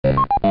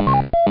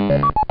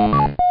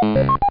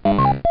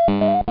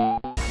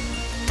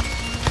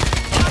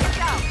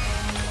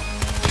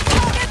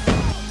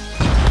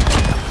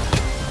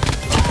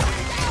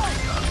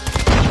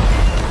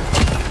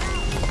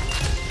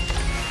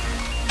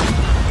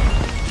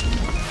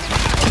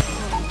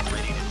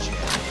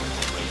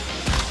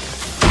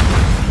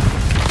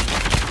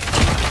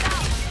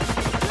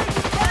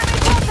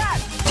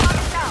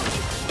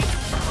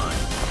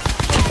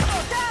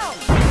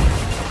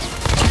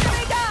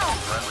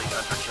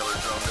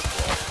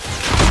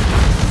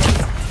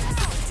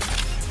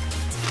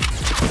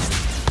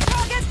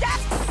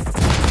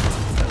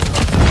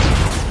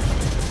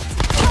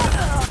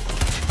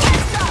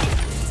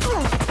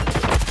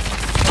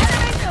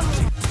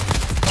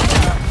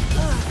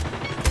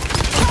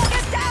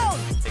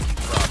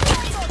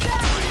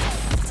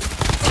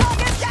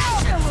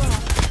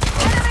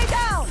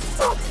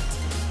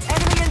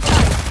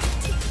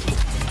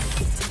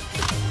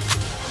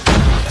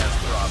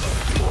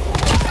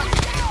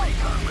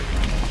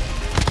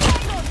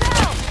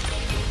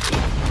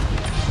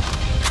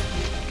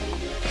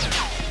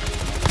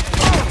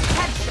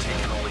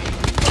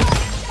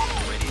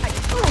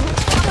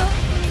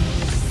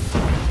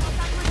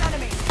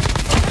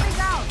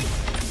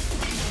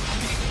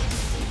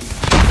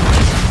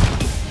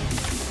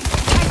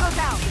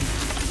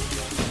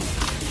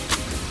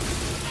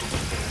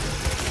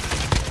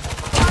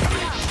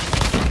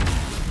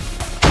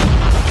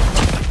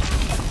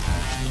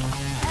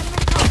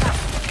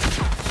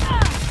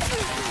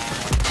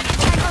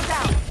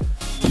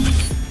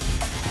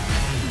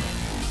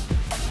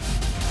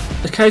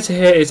Okay, so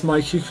here is my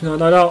QQ9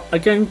 Loadout.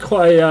 Again,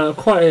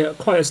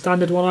 quite a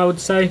standard one, I would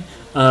say.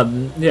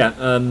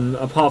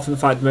 Apart from the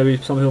fact maybe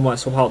some people might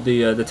swap out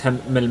the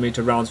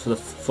 10mm rounds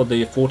for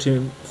the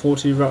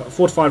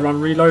 45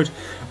 round reload.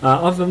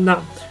 Other than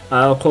that,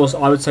 of course,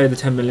 I would say the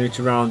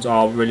 10mm rounds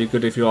are really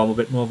good if you are a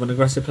bit more of an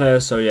aggressive player.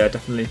 So yeah,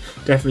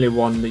 definitely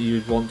one that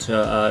you'd want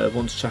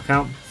to check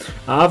out.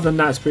 Other than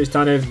that, it's pretty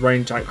standard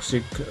range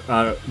actually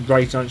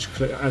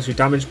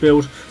damage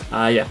build.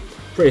 Yeah.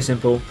 Pretty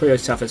simple, pretty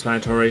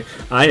self-explanatory.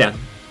 So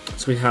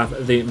we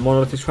have the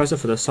monolithic suppressor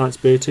for the science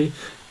ability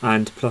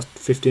and plus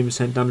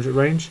 15% damage at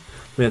range.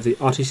 We have the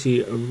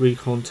RTC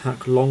Recon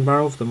Tac long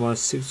barrel for the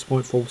minus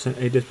 6.4%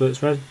 ADS bullet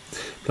spread,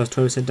 plus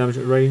 20% damage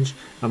at range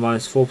and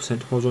minus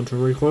 4% horizontal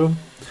recoil.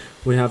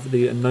 We have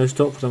the no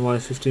stop for the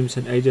minus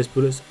 15% ADS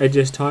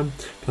time,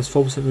 plus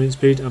 4% movement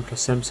speed and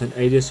plus 7%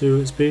 ADS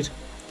movement speed.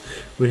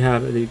 We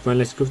have the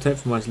granulated grip tape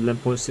for minus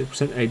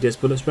 11.6% ADS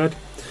bullet spread,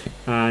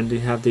 and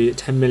we have the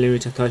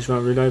 10mm 30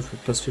 round reload for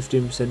plus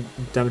 15%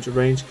 damage at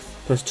range,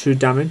 plus 2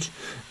 damage,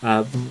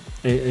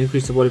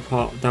 increase the body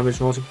part damage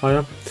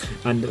multiplier,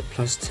 and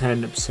plus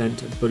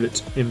 10%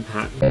 bullet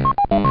impact.